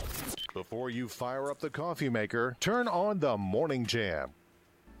Before you fire up the coffee maker, turn on the Morning Jam.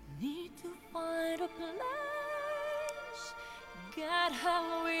 Need to find a place, get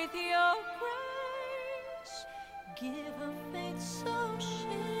her with your grace, give her faith so she'll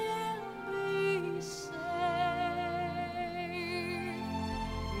be safe,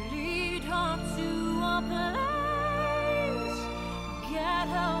 lead her to a place, get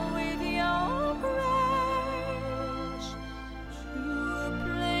her with your grace, to a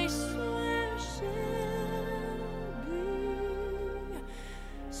place where she'll be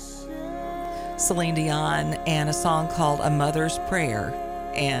safe. Celine Dion and a song called A Mother's Prayer.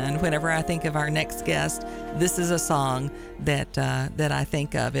 And whenever I think of our next guest, this is a song that I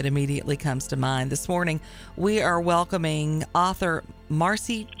think of. It immediately comes to mind. This morning, we are welcoming author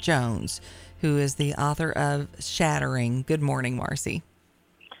Marcy Jones, who is the author of Shattering. Good morning, Marcy.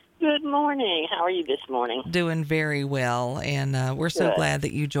 Good morning. How are you this morning? Doing very well, and we're so Good. glad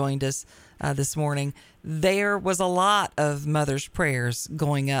that you joined us this morning. There was a lot of mother's prayers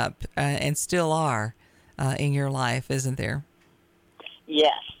going up, and still are in your life, isn't there?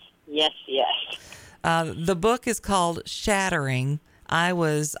 Yes. The book is called Shattering. I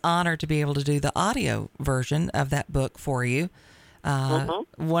was honored to be able to do the audio version of that book for you.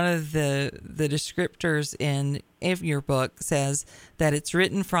 One of the descriptors in your book says that it's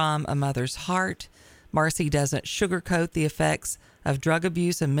written from a mother's heart. Marcy doesn't sugarcoat the effects of drug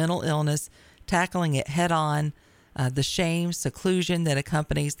abuse and mental illness, tackling it head on. The shame, seclusion that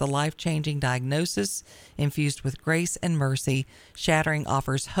accompanies the life-changing diagnosis, infused with grace and mercy. Shattering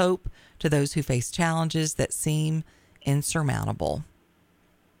offers hope to those who face challenges that seem insurmountable.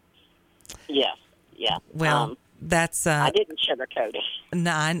 Yeah. Well, that's I didn't sugarcoat it.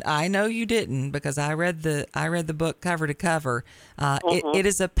 No, I know you didn't, because I read the book cover to cover. It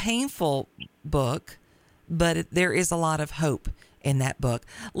is a painful book, but there is a lot of hope in that book.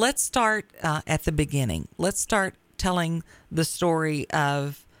 Let's start at the beginning. Let's start telling the story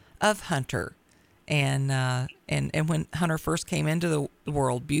of Hunter, and when Hunter first came into the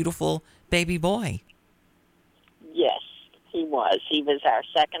world, beautiful baby boy. Yes, he was. He was our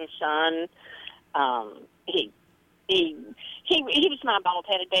second son. He was my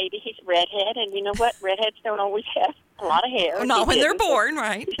bald-headed baby. He's a redhead, and you know what? Redheads don't always have a lot of hair. Not when they're born,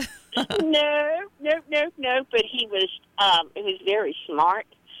 right? No. But he was very smart.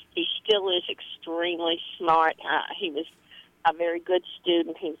 He still is extremely smart. He was a very good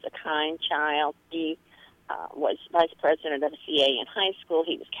student. He was a kind child. He was vice president of the CA in high school.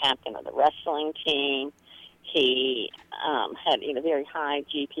 He was captain of the wrestling team. He had a very high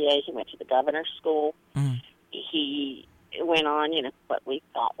GPA. He went to the governor's school. He went on, what we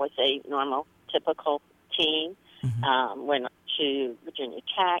thought was a normal, typical teen. Went to Virginia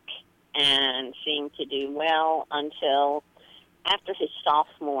Tech and seemed to do well until after his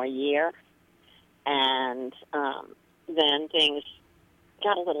sophomore year. And then things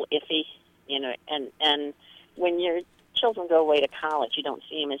got a little iffy, and when your children go away to college, you don't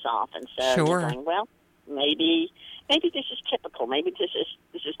see them as often. So Sure. you're going, well, maybe this is typical. Maybe this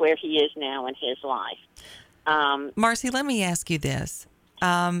is where he is now in his life. Marcy, let me ask you this.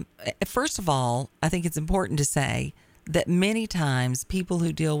 First of all, I think it's important to say that many times people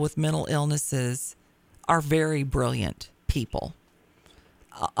who deal with mental illnesses are very brilliant people,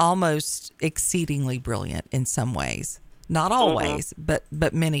 almost exceedingly brilliant in some ways. Not always, but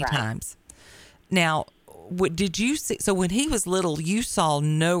many times. Now, what did you see? So when he was little, you saw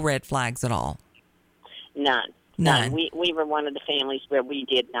no red flags at all? None. We were one of the families where we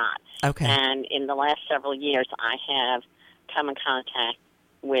did not. Okay. And in the last several years, I have come in contact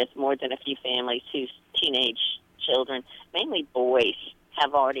with more than a few families whose teenage children, mainly boys,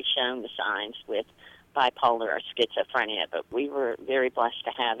 have already shown the signs with bipolar or schizophrenia. But we were very blessed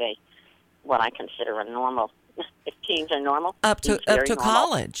to have what I consider a normal. If teens are normal, up to normal.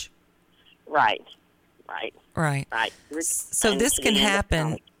 college. Right. So this can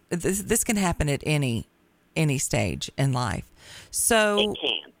happen. This can happen at any stage in life. So it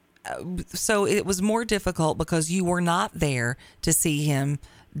can. So it was more difficult because you were not there to see him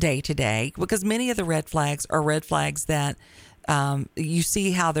day to day, because many of the red flags are red flags that you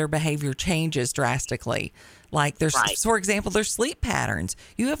see how their behavior changes drastically. Like for example, their sleep patterns.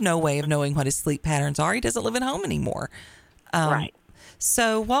 You have no way of knowing what his sleep patterns are. He doesn't live at home anymore. Right.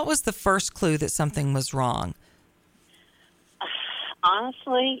 So what was the first clue that something was wrong?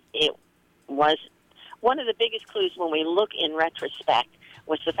 Honestly, it was one of the biggest clues when we look in retrospect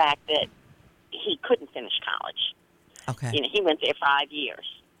was the fact that he couldn't finish college. Okay. He went there 5 years,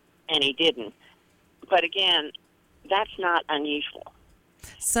 and he didn't. But again, that's not unusual.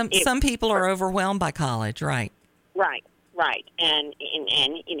 Some people are overwhelmed by college, right? Right. Right, and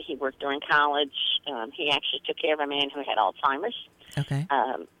he worked during college. He actually took care of a man who had Alzheimer's, Okay.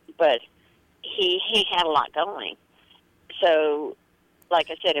 but he had a lot going. So, like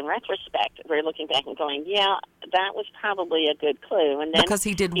I said, in retrospect, we're looking back and going, yeah, that was probably a good clue. And then Because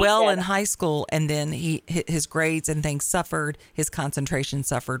he did well said, in high school, and then his grades and things suffered. His concentration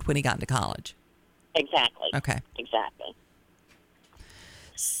suffered when he got into college. Exactly. Okay. Exactly.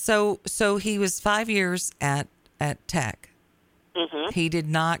 So he was 5 years at Tech. Mm-hmm. He did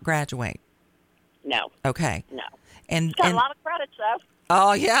not graduate. No. Okay. No. And Got a lot of credits, though.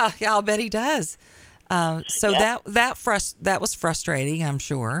 oh yeah, I'll bet he does. So Yeah. that was frustrating, I'm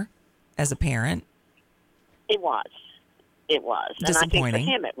sure, as a parent. It was. It was. And I think for Disappointing.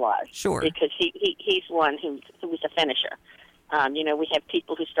 him it was. Sure. Because he's one who was a finisher. We have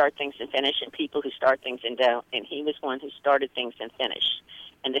people who start things and finish and people who start things and don't. And he was one who started things and finished.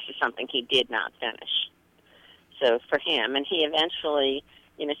 And this is something he did not finish. So for him, and he eventually,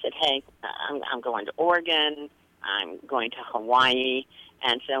 said, hey, I'm going to Oregon. I'm going to Hawaii.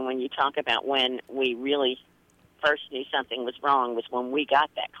 And so when you talk about when we really first knew something was wrong was when we got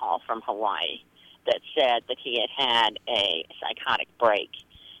that call from Hawaii that said that he had a psychotic break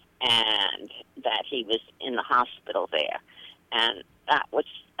and that he was in the hospital there. And that was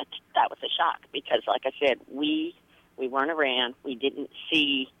a shock because, like I said, we weren't around. We didn't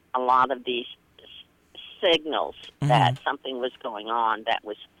see a lot of these signals that something was going on that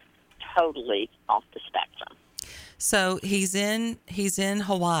was totally off the spectrum. So he's in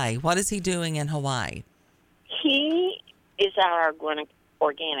Hawaii. What is he doing in Hawaii? He is our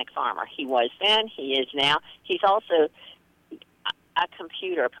organic farmer. He was then. He is now. He's also a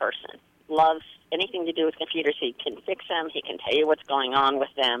computer person. Loves anything to do with computers. He can fix them. He can tell you what's going on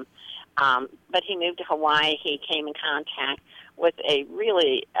with them. But he moved to Hawaii. He came in contact with a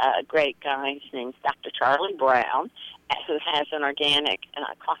really great guy. His name's Dr. Charlie Brown, who has an organic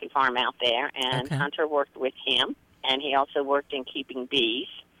coffee farm out there. And Okay. Hunter worked with him, and he also worked in keeping bees.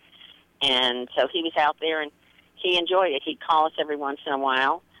 And so he was out there, and he enjoyed it. He'd call us every once in a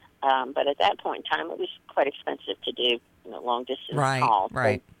while. But at that point in time, it was quite expensive to do long-distance calls.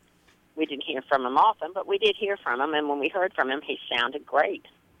 Right. So we didn't hear from him often, but we did hear from him. And when we heard from him, he sounded great.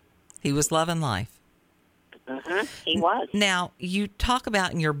 He was loving life. He was. Now, you talk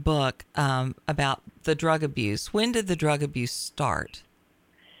about in your book about the drug abuse. When did the drug abuse start?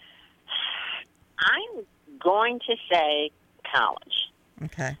 I'm going to say college.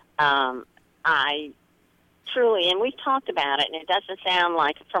 Okay. I truly, and we've talked about it, and it doesn't sound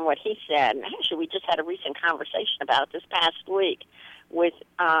like from what he said, and actually we just had a recent conversation about it this past week with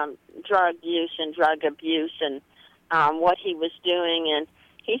drug use and drug abuse and what he was doing, and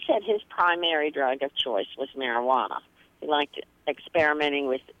he said his primary drug of choice was marijuana. He liked experimenting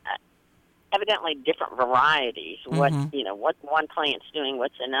with evidently different varieties, what one plant's doing,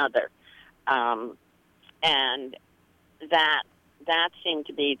 what's another. And that seemed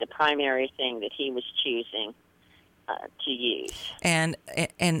to be the primary thing that he was choosing to use. And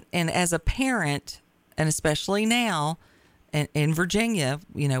as a parent, and especially now in Virginia,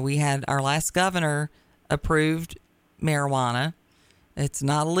 we had our last governor approved marijuana. It's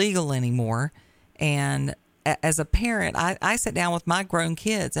not illegal anymore. And as a parent, I sat down with my grown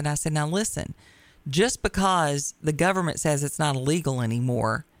kids and I said, now listen, just because the government says it's not illegal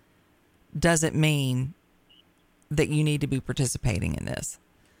anymore doesn't mean that you need to be participating in this,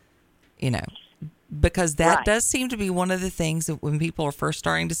 because that Right. does seem to be one of the things that when people are first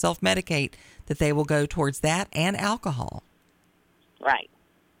starting to self-medicate, that they will go towards that and alcohol. Right.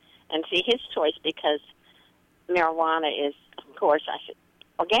 And see, his choice, because marijuana is, of course,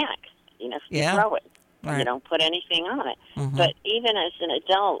 organic. You Yeah. grow it. Right. You don't put anything on it. Mhm. But even as an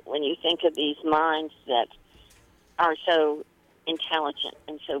adult, when you think of these minds that are so intelligent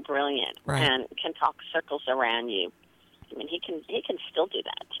and so brilliant Right. and can talk circles around you, I mean, he can still do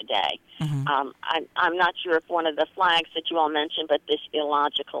that today. Mhm. I'm not sure if one of the flags that you all mentioned, but this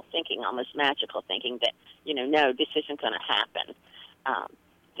illogical thinking, almost magical thinking that, no, this isn't going to happen.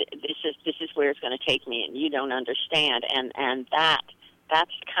 This is where it's going to take me, and you don't understand. And that's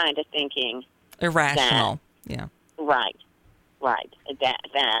the kind of thinking. Irrational. Yeah. Right.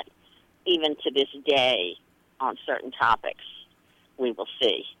 That even to this day, on certain topics, we will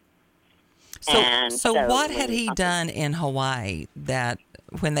see. So what had he when- done in Hawaii that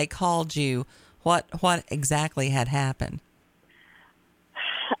when they called you, what exactly had happened?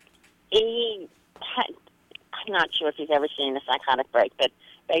 I'm not sure if you've ever seen a psychotic break, but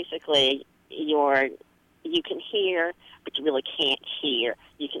basically you can hear, but you really can't hear.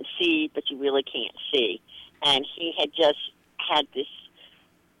 You can see, but you really can't see. And he had just had this,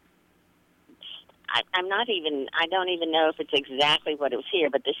 I'm not even, I don't even know if it's exactly what it was here,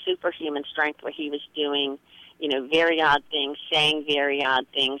 but the superhuman strength where he was doing, very odd things, saying very odd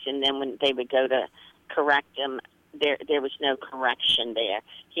things, and then when they would go to correct him, there was no correction there.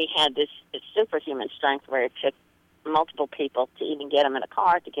 He had this superhuman strength where it took multiple people to even get him in a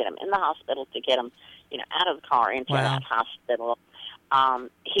car, to get him in the hospital, to get him, out of the car into that hospital.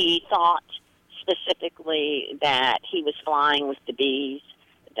 He thought specifically that he was flying with the bees,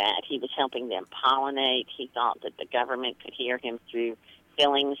 that he was helping them pollinate. He thought that the government could hear him through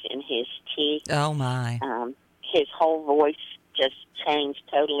fillings in his teeth. Oh, my. His whole voice just changed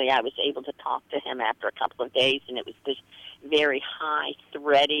totally. I was able to talk to him after a couple of days, and it was this very high,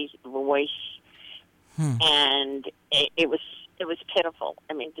 thready voice. And it was pitiful.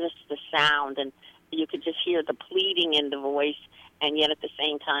 I mean, just the sound, and you could just hear the pleading in the voice, and yet at the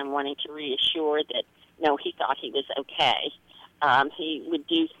same time wanting to reassure that, no, he thought he was okay. He would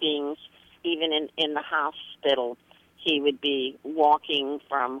do things, even in the hospital. He would be walking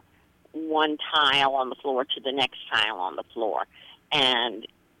from one tile on the floor to the next tile on the floor. And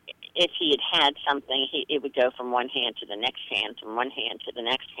if he had something, it would go from one hand to the next hand, from one hand to the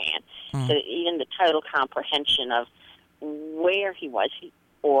next hand. So even the total comprehension of where he was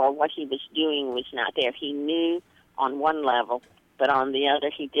or what he was doing was not there. He knew on one level, but on the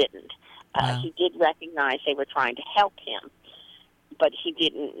other he didn't. He did recognize they were trying to help him, but he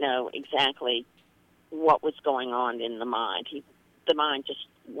didn't know exactly what was going on in the mind. The mind just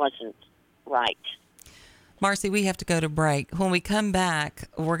wasn't right. Marcy, we have to go to break. When we come back,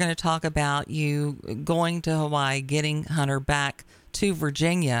 we're going to talk about you going to Hawaii, getting Hunter back to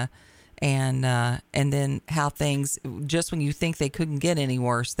Virginia, and then how things, just when you think they couldn't get any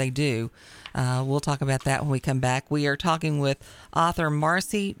worse, they do. We'll talk about that when we come back. We are talking with author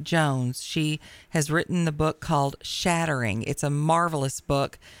Marcy Jones. She has written the book called Shattering. It's a marvelous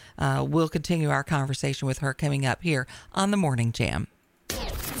book. We'll continue our conversation with her coming up here on The Morning Jam.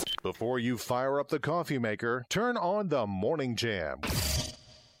 Before you fire up the coffee maker, turn on the Morning Jam.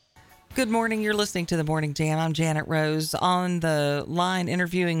 Good morning. You're listening to The Morning Jam. I'm Janet Rose. On the line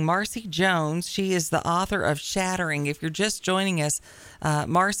interviewing Marcy Jones. She is the author of Shattering. If you're just joining us,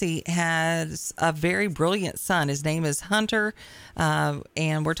 Marcy has a very brilliant son. His name is Hunter,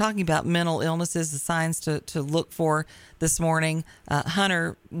 and we're talking about mental illnesses, the signs to look for this morning.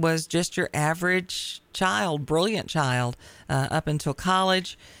 Hunter was just your average child, brilliant child, up until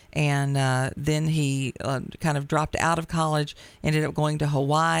college. And then he kind of dropped out of college, ended up going to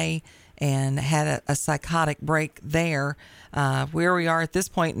Hawaii, and had a psychotic break there. Where we are at this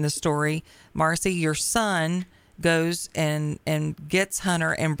point in the story, Marcy, your son goes and gets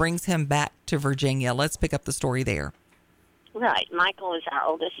Hunter and brings him back to Virginia. Let's pick up the story there. Right. Michael is our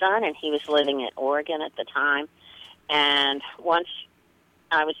oldest son, and he was living in Oregon at the time. And once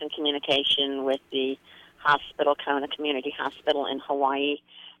I was in communication with the hospital, Kona Community Hospital in Hawaii,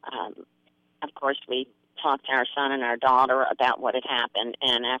 of course, we talked to our son and our daughter about what had happened,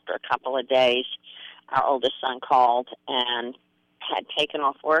 and after a couple of days, our oldest son called and had taken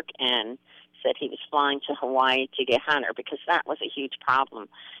off work and said he was flying to Hawaii to get Hunter, because that was a huge problem.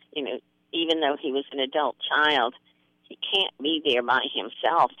 Even though he was an adult child, he can't be there by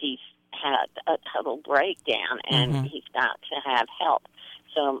himself. He's had a total breakdown, and he's got to have help.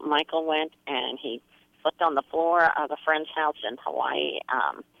 So Michael went, and he slept on the floor of a friend's house in Hawaii.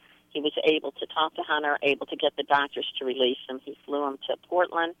 He was able to talk to Hunter, able to get the doctors to release him. He flew him to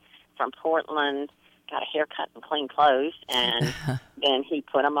Portland. From Portland, got a haircut and clean clothes, and then he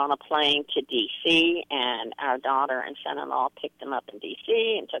put him on a plane to D.C., and our daughter and son-in-law picked him up in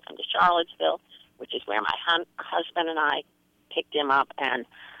D.C. and took him to Charlottesville, which is where my husband and I picked him up, and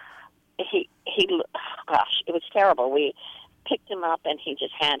he gosh, it was terrible. We picked him up, and he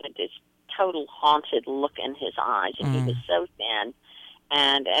just had this total haunted look in his eyes, and he was so thin.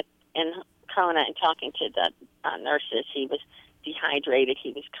 And in Kona, and talking to the nurses, he was dehydrated.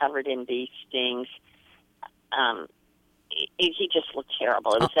 He was covered in bee stings. He just looked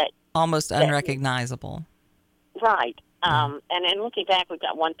terrible. It was almost unrecognizable. Right. And then looking back, we've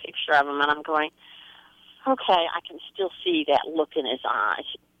got one picture of him, and I'm going, okay, I can still see that look in his eyes.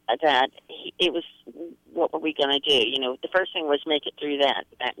 It was, what were we going to do? The first thing was make it through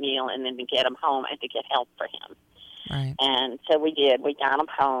that meal, and then to get him home and to get help for him. Right. And so we did. We got him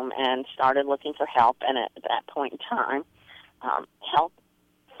home and started looking for help. And at that point in time, help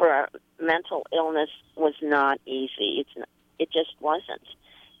for mental illness was not easy. It just wasn't.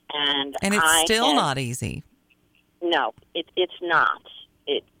 And it's still not easy. No, it's not.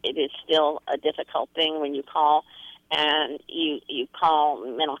 It is still a difficult thing when you call. and you call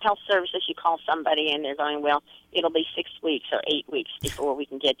mental health services, you call somebody, and they're going, well, it'll be 6 weeks or 8 weeks before we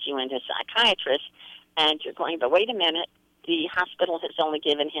can get you into a psychiatrist. And you're going, but wait a minute, the hospital has only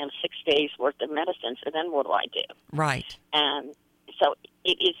given him 6 days worth of medicine, so then what do I do? Right. And so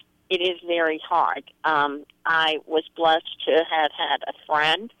it is very hard. I was blessed to have had a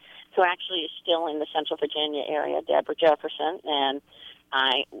friend who actually is still in the Central Virginia area, Deborah Jefferson, and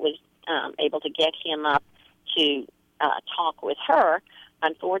I was able to get him up to talk with her.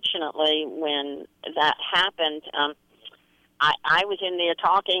 Unfortunately, when that happened, I was in there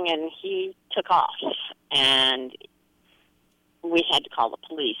talking, and he took off, and we had to call the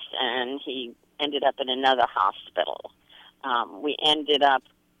police, and he ended up in another hospital. We ended up,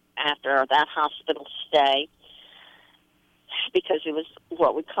 after that hospital stay, because it was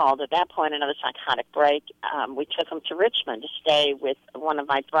what we called at that point another psychotic break, we took him to Richmond to stay with one of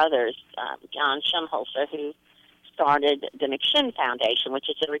my brothers, John Schumholzer, who started the McShin Foundation, which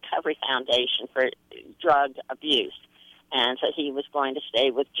is a recovery foundation for drug abuse. And so he was going to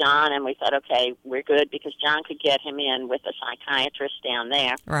stay with John, and we thought, okay, we're good, because John could get him in with a psychiatrist down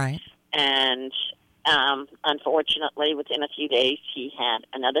there. Right. And unfortunately, within a few days, he had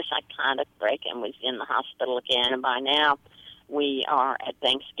another psychotic break and was in the hospital again. And by now, we are at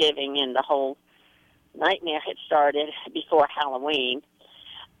Thanksgiving, and the whole nightmare had started before Halloween.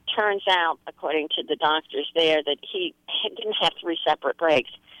 Turns out, according to the doctors there, that he didn't have 3 separate breaks,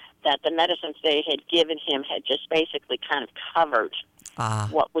 that the medicines they had given him had just basically kind of covered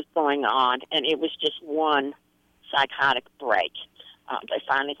what was going on, and it was just one psychotic break. They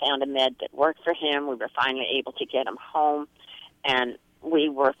finally found a med that worked for him. We were finally able to get him home, and we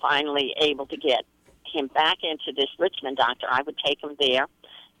were finally able to get him back into this Richmond doctor. I would take him there.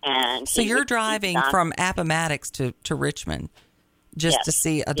 And so you're driving from Appomattox to Richmond just to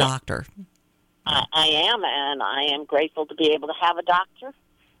see a doctor. I am, and I am grateful to be able to have a doctor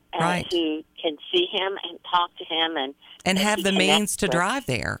who can see him and talk to him and have the means to drive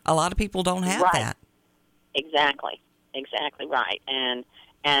there. A lot of people don't have that. Exactly right. And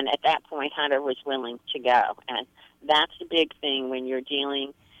at that point, Hunter was willing to go, and that's the big thing when you're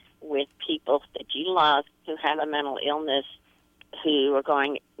dealing with people that you love who have a mental illness, who are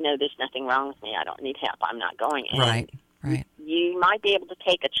going, no, there's nothing wrong with me. I don't need help. I'm not going. And right. You might be able to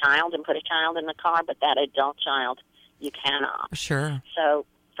take a child and put a child in the car, but that adult child, you cannot. Sure. So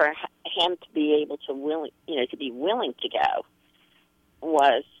for him to be able to be willing to go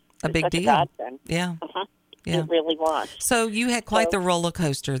was a big deal. godsend. Yeah. Yeah. It really was. So you had quite the roller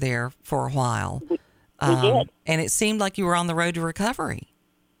coaster there for a while. We did. And it seemed like you were on the road to recovery.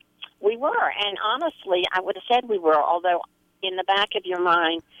 We were, and honestly, I would have said we were, although in the back of your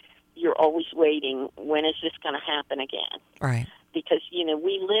mind, you're always waiting, when is this going to happen again? Right. Because,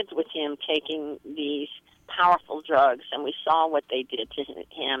 we lived with him taking these powerful drugs, and we saw what they did to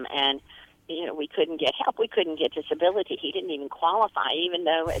him, and, we couldn't get help. We couldn't get disability. He didn't even qualify, even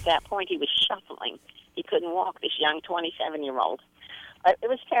though at that point he was shuffling. He couldn't walk, this young 27-year-old. It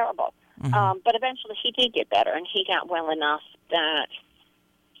was terrible. Mm-hmm. But eventually he did get better, and he got well enough that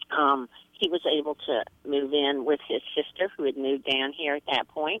he was able to move in with his sister, who had moved down here at that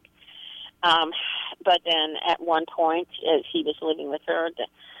point. But then at one point, as he was living with her,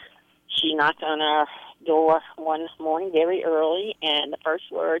 she knocked on our door one morning very early, and the first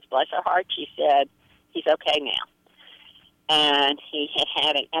words, bless her heart, she said, he's okay now. And he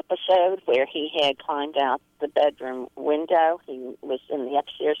had an episode where he had climbed out the bedroom window. He was in the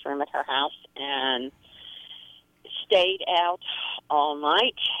upstairs room at her house and stayed out all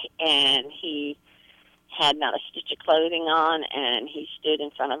night, and he had not a stitch of clothing on, and he stood in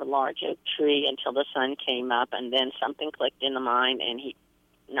front of a large oak tree until the sun came up, and then something clicked in the mind, and he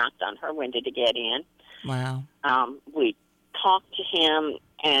knocked on her window to get in. Wow. We talked to him,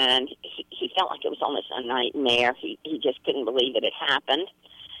 and he felt like it was almost a nightmare. He just couldn't believe it had happened,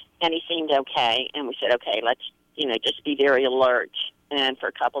 and he seemed okay, and we said, okay, let's, just be very alert. And for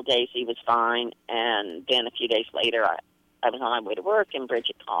a couple of days, he was fine, and then a few days later, I was on my way to work, and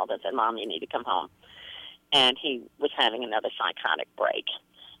Bridget called and said, Mom, you need to come home. And he was having another psychotic break.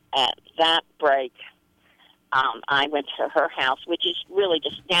 At that break, I went to her house, which is really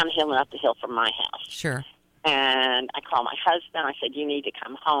just down the hill and up the hill from my house. Sure. And I called my husband. I said, you need to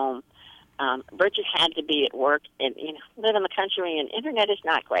come home. Bridget had to be at work, and live in the country, and internet is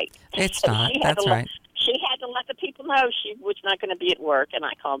not great. It's not. That's right. She had to let the people know she was not going to be at work, and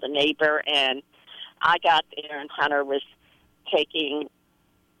I called a neighbor, and I got there, and Hunter was taking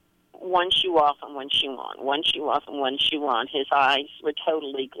one shoe off and one shoe on, one shoe off and one shoe on. His eyes were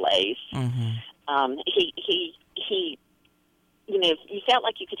totally glazed. Mm-hmm. He you felt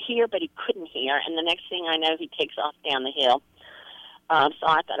like you could hear, but he couldn't hear. And the next thing I know, he takes off down the hill. So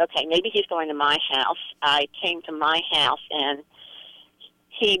I thought, okay, maybe he's going to my house. I came to my house, and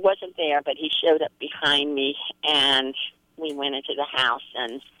he wasn't there, but he showed up behind me, and we went into the house,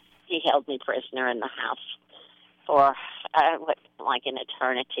 and he held me prisoner in the house for like an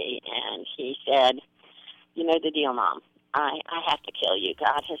eternity. And he said, you know the deal, Mom. I have to kill you.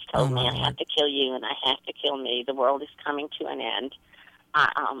 God has told me I have to kill you, and I have to kill me. The world is coming to an end.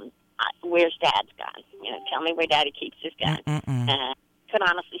 Where's Dad's gun? Tell me where Daddy keeps his gun. And I could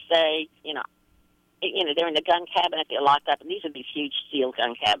honestly say, they're in the gun cabinet. They're locked up, and these are these huge steel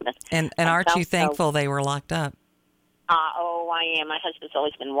gun cabinets. And aren't you thankful they were locked up? I am. My husband's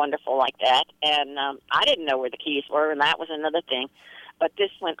always been wonderful like that, and I didn't know where the keys were, and that was another thing. But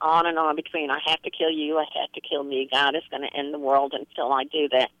this went on and on between, I have to kill you, I have to kill me, God is going to end the world until I do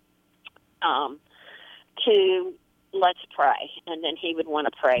that, to let's pray. And then he would want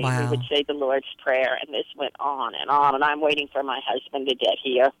to pray. Wow. We would say the Lord's Prayer, and this went on, and I'm waiting for my husband to get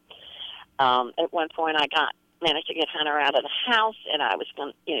here. At one point, I managed to get Hunter out of the house, and I was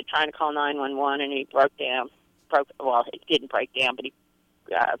trying to call 911, and he broke down. Well, it didn't break down, but he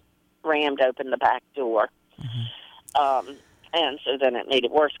rammed open the back door. And so then it made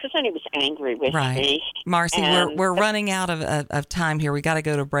it worse because then he was angry with me. Marcy, we're running out of time here. We got to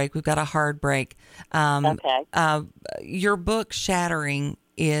go to break. We've got a hard break. Okay. Your book, Shattering,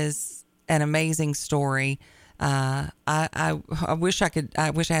 is an amazing story. I wish I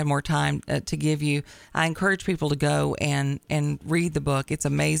had more time to give you. I encourage people to go and read the book. It's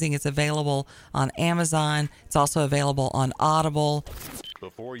amazing. It's available on Amazon. It's also available on Audible.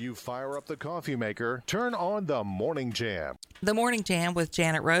 Before you fire up the coffee maker, turn on the Morning Jam. The Morning Jam with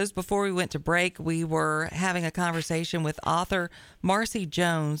Janet Rose. Before we went to break, we were having a conversation with author Marcy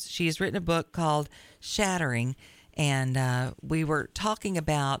Jones. She has written a book called Shattering, and we were talking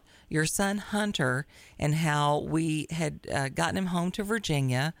about your son Hunter and how we had gotten him home to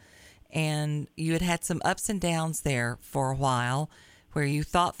Virginia, and you had some ups and downs there for a while where you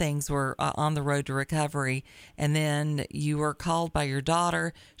thought things were on the road to recovery, and then you were called by your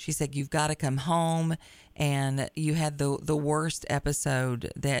daughter. She said, you've got to come home, and you had the worst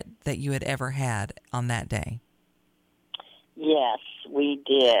episode that you had ever had on that day. Yes, we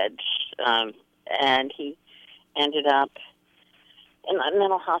did. And he ended up in a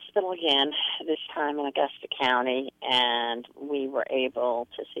mental hospital again, this time in Augusta County, and we were able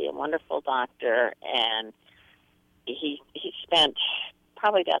to see a wonderful doctor, and he spent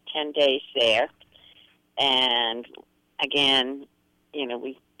probably about 10 days there. And again, he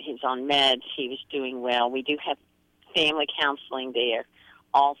was on meds. He was doing well. We do have family counseling there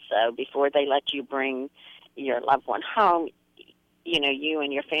also. Before they let you bring your loved one home, you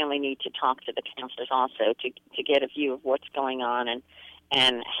and your family need to talk to the counselors also to get a view of what's going on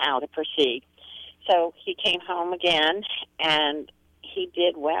and how to proceed. So he came home again, and he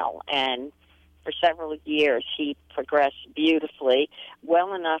did well. And for several years, he progressed beautifully,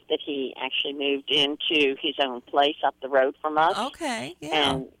 well enough that he actually moved into his own place up the road from us. Okay,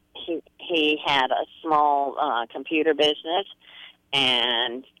 yeah. And he had a small computer business,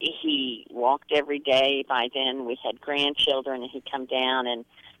 and he walked every day. By then, we had grandchildren, and he'd come down and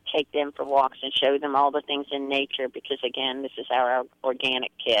take them for walks and show them all the things in nature because, again, this is our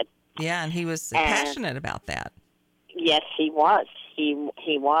organic kid. Yeah, and he was passionate about that. Yes, he was.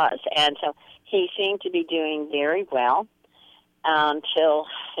 He was. And so he seemed to be doing very well until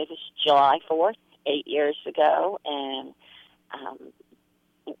it was July 4th, 8 years ago, and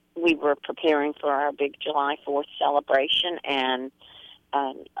we were preparing for our big July 4th celebration, and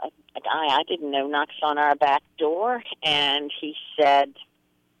a guy I didn't know knocks on our back door, and he said,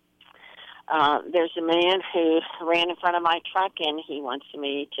 there's a man who ran in front of my truck, and he wants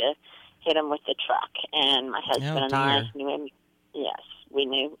me to hit him with the truck. And my husband and I knew him. Yes, we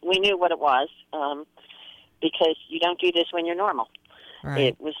knew what it was, because you don't do this when you're normal. Right.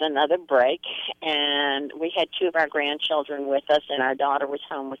 It was another break, and we had two of our grandchildren with us, and our daughter was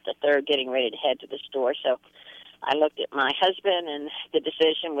home with the third, getting ready to head to the store. So I looked at my husband, and the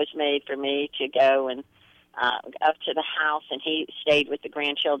decision was made for me to go and up to the house, and he stayed with the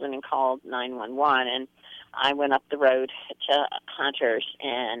grandchildren and called 911. And I went up the road to Hunter's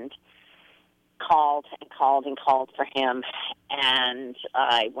and called for him, and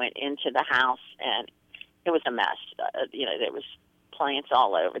I went into the house, and it was a mess. There was plants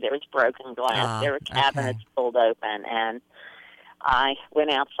all over. There was broken glass. There were cabinets pulled open, and I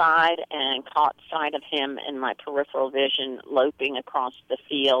went outside and caught sight of him in my peripheral vision loping across the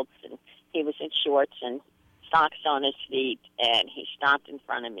fields, and he was in shorts and socks on his feet, and he stopped in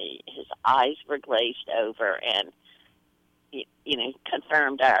front of me. His eyes were glazed over, and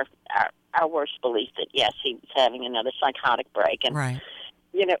confirmed our worst belief that, yes, he was having another psychotic break. And, Right.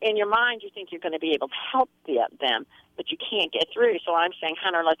 In your mind, you think you're going to be able to help them, but you can't get through. So I'm saying,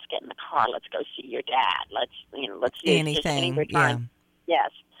 Hunter, let's get in the car. Let's go see your dad. Let's see Anything, yeah.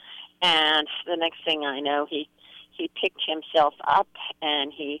 Yes. And the next thing I know, he picked himself up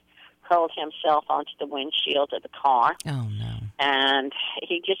and he hurled himself onto the windshield of the car. Oh, no. And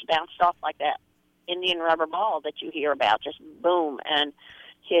he just bounced off like that Indian rubber ball that you hear about, just boom. And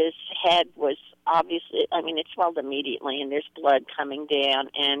his head was obviously, it swelled immediately, and there's blood coming down,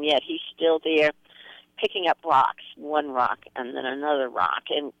 and yet he's still there picking up rocks, one rock and then another rock.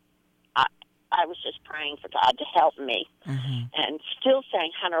 And I was just praying for God to help me, and still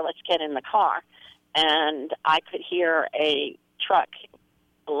saying, Hunter, let's get in the car. And I could hear a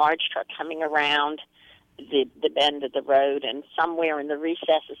large truck coming around the bend of the road, and somewhere in the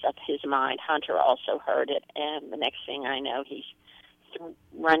recesses of his mind, Hunter also heard it. And the next thing I know, he's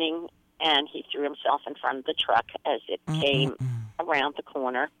running, and he threw himself in front of the truck as it came around the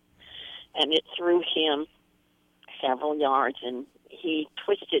corner, and it threw him several yards, and he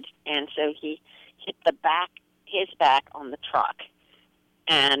twisted, and so he hit his back on the truck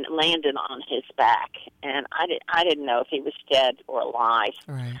and landed on his back. And I didn't know if he was dead or alive.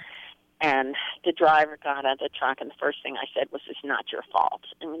 Right. And the driver got out of the truck, and the first thing I said was, "It's not your fault."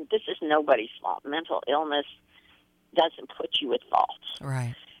 This is nobody's fault. Mental illness doesn't put you at fault.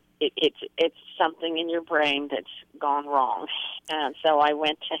 Right. It's something in your brain that's gone wrong. And so I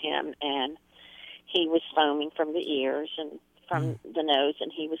went to him, and he was foaming from the ears and from the nose,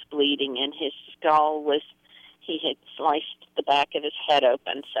 and he was bleeding, and his skull he had sliced the back of his head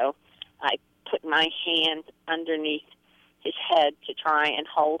open. So I put my hand underneath his head to try and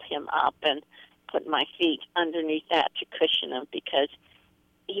hold him up, and put my feet underneath that to cushion him, because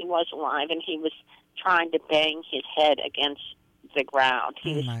he was alive, and he was trying to bang his head against the ground.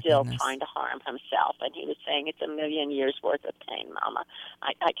 He was still trying to harm himself, and he was saying, "It's a million years worth of pain, Mama.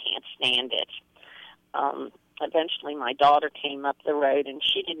 I can't stand it." Eventually, my daughter came up the road, and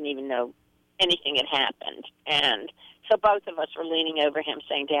she didn't even know anything had happened. And so both of us were leaning over him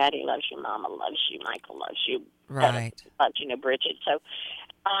saying, "Daddy loves you, Mama loves you, Michael loves you, right, loves Bridget." So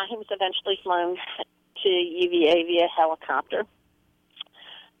he was eventually flown to UVA via helicopter.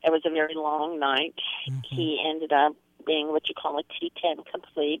 It was a very long night. He ended up being what you call a T10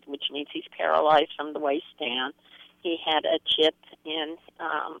 complete, which means he's paralyzed from the waist down. He had a chip in,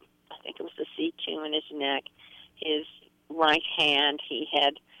 I think it was the C2 in his neck. His right hand, he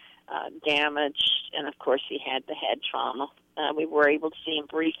had damaged, and of course he had the head trauma. We were able to see him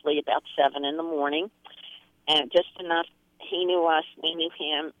briefly about 7 in the morning, and just enough, he knew us, we knew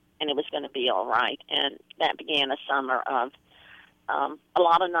him, and it was going to be all right. And that began a summer of a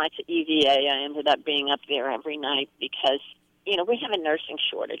lot of nights at UVA. I ended up being up there every night because, we have a nursing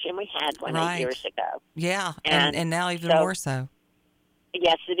shortage, and we had one 8 years ago. Yeah, and now even more so.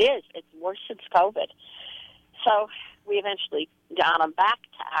 Yes, it is. It's worse since COVID. So we eventually got him back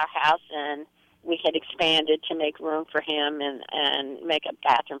to our house, and we had expanded to make room for him and make a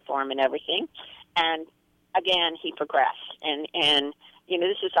bathroom for him and everything. And again, he progressed. And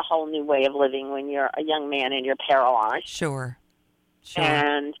this is a whole new way of living when you're a young man and you're paralyzed. Sure.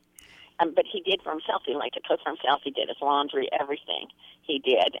 And but he did for himself. He liked to cook for himself. He did his laundry, everything he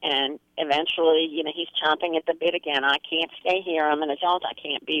did. And eventually, he's chomping at the bit again. I can't stay here. I'm an adult. I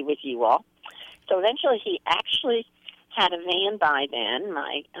can't be with you all. So eventually, he actually had a van by then.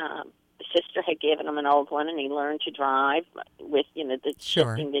 My sister had given him an old one, and he learned to drive with, the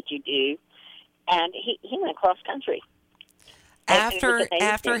shifting that you do. And he went cross country.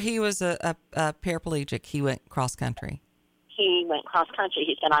 After he was a paraplegic, he went cross country. He went cross country.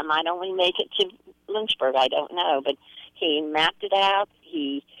 He said, "I might only make it to Lynchburg. I don't know." But he mapped it out.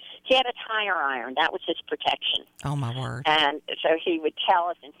 He had a tire iron. That was his protection. Oh, my word. And so he would tell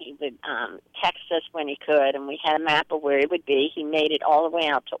us, and he would text us when he could, and we had a map of where it would be. He made it all the way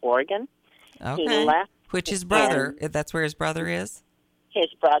out to Oregon. Okay. He left. Which his brother, that's where his brother is? His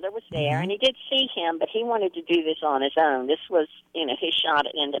brother was there, and he did see him, but he wanted to do this on his own. This was, his shot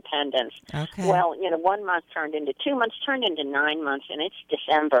at independence. Okay. Well, 1 month turned into 2 months, turned into 9 months, and it's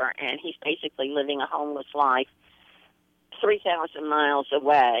December, and he's basically living a homeless life 3,000 miles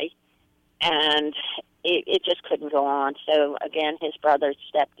away, and it just couldn't go on. So, again, his brother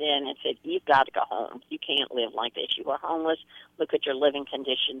stepped in and said, "You've got to go home. You can't live like this. You are homeless. Look at your living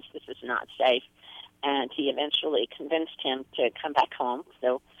conditions. This is not safe." And he eventually convinced him to come back home.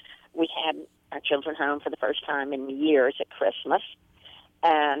 So we had our children home for the first time in years at Christmas.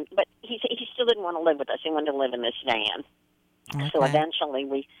 But he still didn't want to live with us. He wanted to live in this van. Okay. So eventually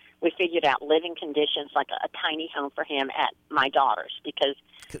we we figured out living conditions, like a tiny home for him at my daughter's,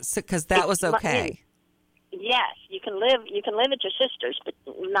 because that was okay. Yes, you can live at your sister's, but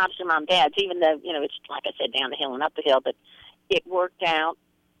not at your mom and dad's. Even though it's like I said, down the hill and up the hill, but it worked out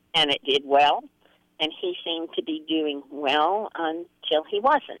and it did well, and he seemed to be doing well until he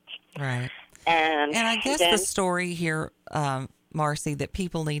wasn't. Right. And I guess then, the story here, Marcy, that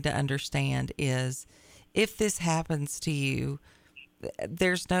people need to understand is, if this happens to you,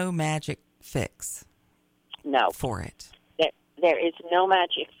 there's no magic fix. No. For it. There is no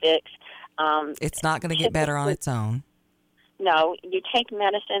magic fix. It's not going to get better on its own. No, you take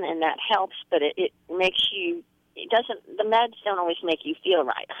medicine and that helps, but it makes you. It doesn't. The meds don't always make you feel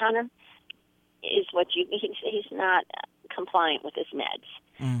right. Hunter is he's not compliant with his meds.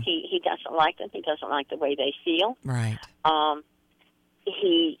 He doesn't like them. He doesn't like the way they feel. Right.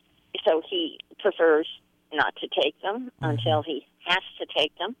 He prefers not to take them until he has to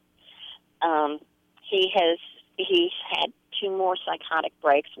take them. He's had 2 more psychotic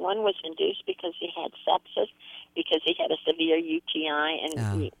breaks. One was induced because he had sepsis, because he had a severe UTI,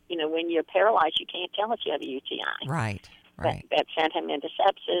 and when you're paralyzed, you can't tell if you have a UTI. Right. That sent him into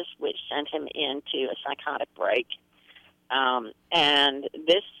sepsis, which sent him into a psychotic break. And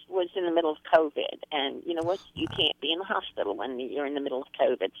this was in the middle of COVID, and you know what? You can't be in the hospital when you're in the middle of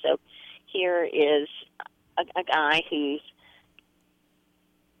COVID. So here is a guy who's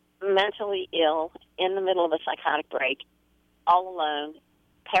mentally ill in the middle of a psychotic break, all alone,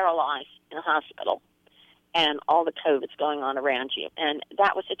 paralyzed in a hospital, and all the COVID's going on around you. And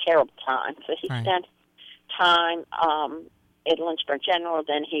that was a terrible time. So he spent time at Lynchburg General,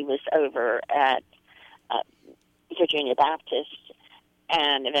 then he was over at Virginia Baptist,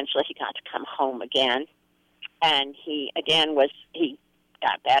 and eventually he got to come home again. And he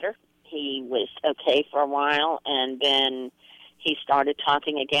got better. He was okay for a while, and then he started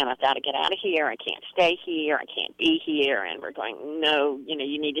talking again. I've got to get out of here. I can't stay here. I can't be here. And we're going, no, you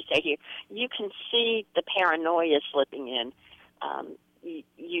need to stay here. You can see the paranoia slipping in.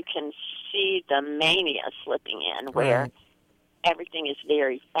 You can see the mania slipping in, where everything is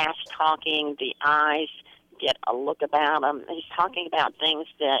very fast talking. The eyes get a look about him. He's talking about things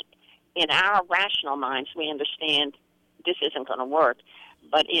that in our rational minds we understand this isn't going to work.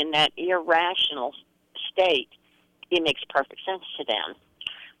 But in that irrational state, it makes perfect sense to them.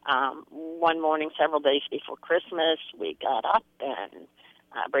 One morning, several days before Christmas, we got up and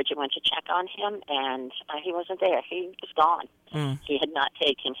Bridget went to check on him, and he wasn't there. He was gone. He had not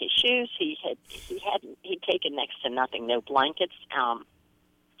taken his shoes. He'd taken next to nothing, no blankets.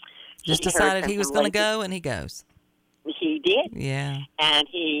 Just decided he was going to go, and he goes. He did. Yeah. And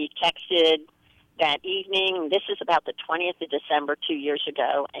he texted that evening. This is about the 20th of December 2 years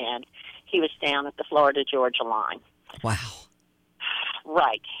ago, and he was down at the Florida-Georgia line. Wow.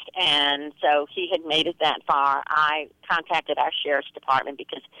 Right. And so he had made it that far. I contacted our sheriff's department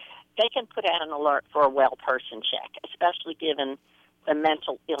because they can put out an alert for a well person check, especially given the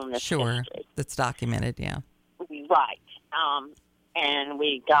mental illness history. That's documented, yeah. Right. And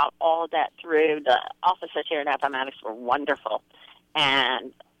we got all of that through. The officers here at Appomattox were wonderful,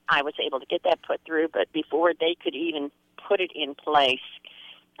 and I was able to get that put through, but before they could even put it in place,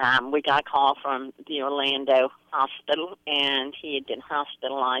 we got a call from the Orlando hospital, and he had been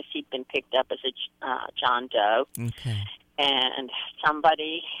hospitalized. He'd been picked up as a John Doe. Okay. And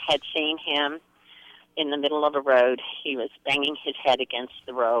somebody had seen him in the middle of a road. He was banging his head against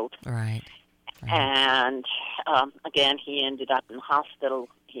the road. Right. And, again, he ended up in the hospital.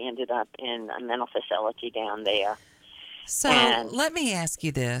 He ended up in a mental facility down there. So let me ask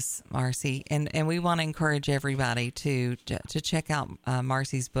you this, Marcy, and we want to encourage everybody to check out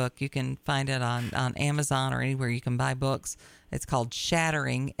Marcy's book. You can find it on Amazon or anywhere you can buy books. It's called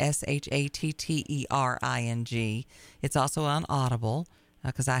Shattering, Shattering. It's also on Audible,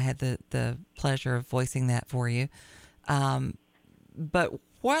 because I had the pleasure of voicing that for you. But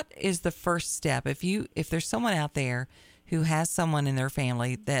what is the first step if there's someone out there who has someone in their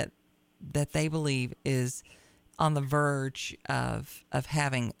family that they believe is on the verge of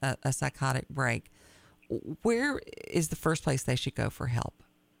having a psychotic break? Where is the first place they should go for help?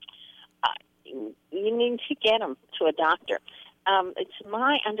 You need to get them to a doctor. It's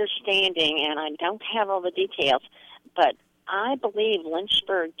my understanding, and I don't have all the details, but I believe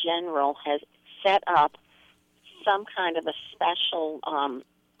Lynchburg General has set up some kind of a special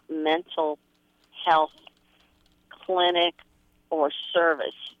mental health clinic or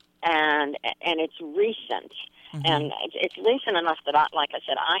service, and it's recent. Mm-hmm. And it's recent enough that, like I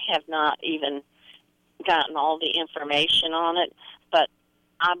said, I have not even gotten all the information on it, but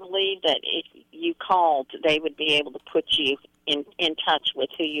I believe that if you called, they would be able to put you in touch with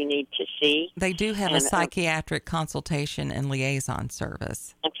who you need to see. They do have a And, psychiatric consultation and liaison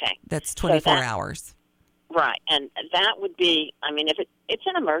service. Okay. That's 24 hours. Right, and that would be, I mean, if it's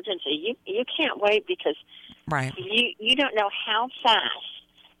an emergency, you can't wait because Right. you don't know how fast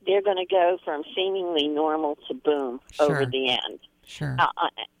they're going to go from seemingly normal to boom Sure. over the end. Sure.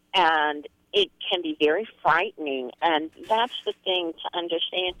 And it can be very frightening, and that's the thing to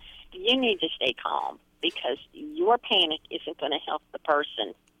understand. You need to stay calm because your panic isn't going to help the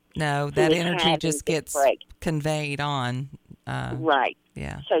person. No, that is energy having just this gets break. conveyed on. Right.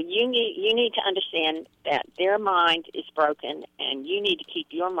 Yeah. So you need to understand that their mind is broken, and you need to keep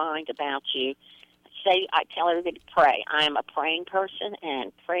your mind about you. I tell everybody to pray. I am a praying person,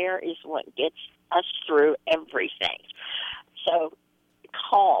 and prayer is what gets us through everything. So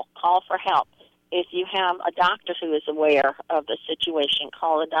call for help. If you have a doctor who is aware of the situation,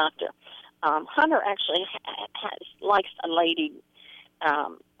 call a doctor. Hunter actually likes a lady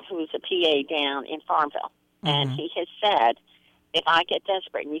who's a PA down in Farmville, and he has said, if I get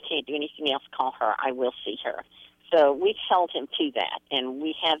desperate and you can't do anything else, call her. I will see her. So we've held him to that, and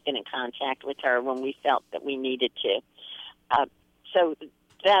we have been in contact with her when we felt that we needed to. So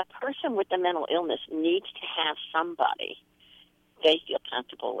that person with the mental illness needs to have somebody they feel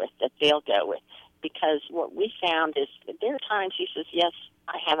comfortable with, that they'll go with. Because what we found is that there are times he says, yes,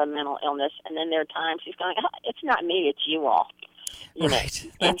 I have a mental illness, and then there are times he's going, it's not me, it's you all. You know?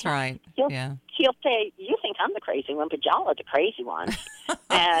 Right. That's right. He'll say, you think I'm the crazy one, but y'all are the crazy ones.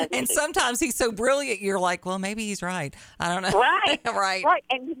 And sometimes he's so brilliant, you're like, well, maybe he's right. I don't know. Right. Right.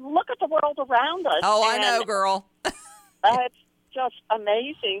 And look at the world around us. Oh, I know, girl. It's just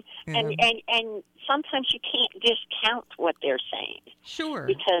amazing. Yeah. And sometimes you can't discount what they're saying. Sure.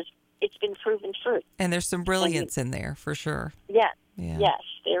 Because it's been proven true. And there's some brilliance in there, for sure. Yes. Yeah. Yes,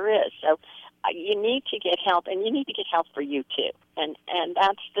 there is. So you need to get help, and you need to get help for you, too. And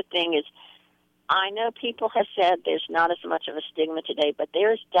that's the thing is, I know people have said there's not as much of a stigma today, but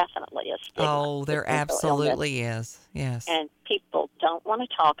there's definitely a stigma. Oh, there absolutely is. Yes. And people don't want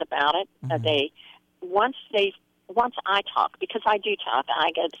to talk about it. Once I talk, because I do talk,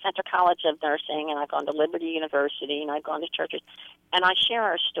 I go to Central College of Nursing, and I've gone to Liberty University, and I've gone to churches, and I share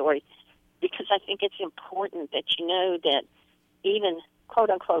our story because I think it's important that you know that even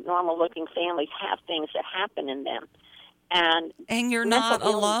quote-unquote normal-looking families have things that happen in them. And you're not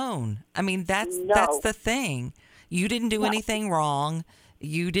alone. I mean, that's the thing. You didn't do anything wrong.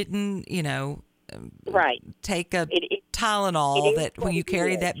 You didn't, take a Tylenol that when you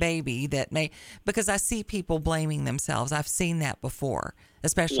carry that baby because I see people blaming themselves. I've seen that before,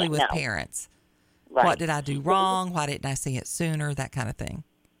 especially with parents. Right. What did I do wrong? Why didn't I see it sooner? That kind of thing.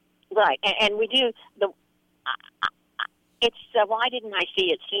 Right. And we do it's why didn't I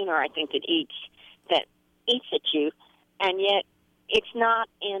see it sooner? I think that eats at you, and yet it's not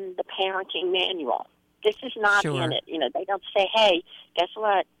in the parenting manual. This is not in it. They don't say, "Hey, guess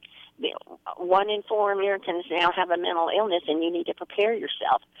what? 1 in 4 Americans now have a mental illness, and you need to prepare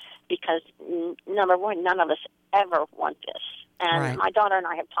yourself." Because number one, none of us ever want this. And my daughter and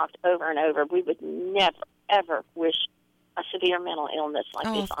I have talked over and over. We would never, ever wish a severe mental illness like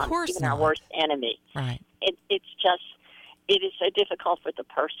this on even our worst enemy. Right. It is so difficult for the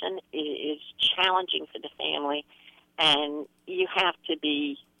person. It is challenging for the family, and you have to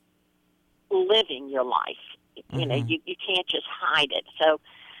be living your life. You know, you can't just hide it. So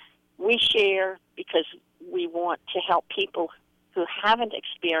we share because we want to help people who haven't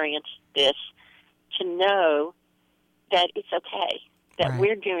experienced this to know that it's okay, that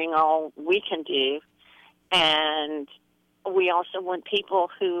we're doing all we can do, and we also want people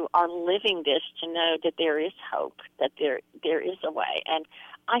who are living this to know that there is hope, that there is a way. And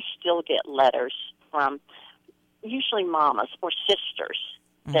I still get letters from usually mamas or sisters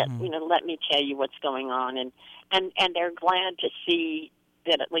that, let me tell you what's going on. And they're glad to see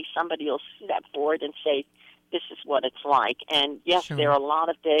that at least somebody will step forward and say, this is what it's like. And, yes, there are a lot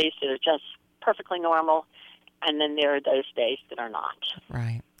of days that are just perfectly normal, and then there are those days that are not.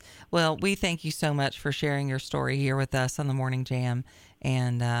 Right. Well, we thank you so much for sharing your story here with us on the Morning Jam.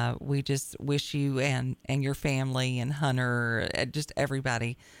 And we just wish you and your family and Hunter, just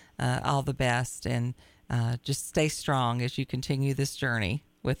everybody, all the best. And just stay strong as you continue this journey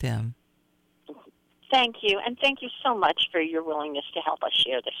with him. Thank you. And thank you so much for your willingness to help us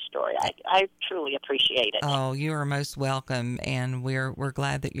share this story. I truly appreciate it. Oh, you are most welcome. And we're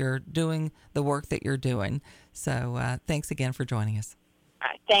glad that you're doing the work that you're doing. So thanks again for joining us. All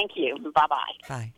right. Thank you. Bye-bye. Bye.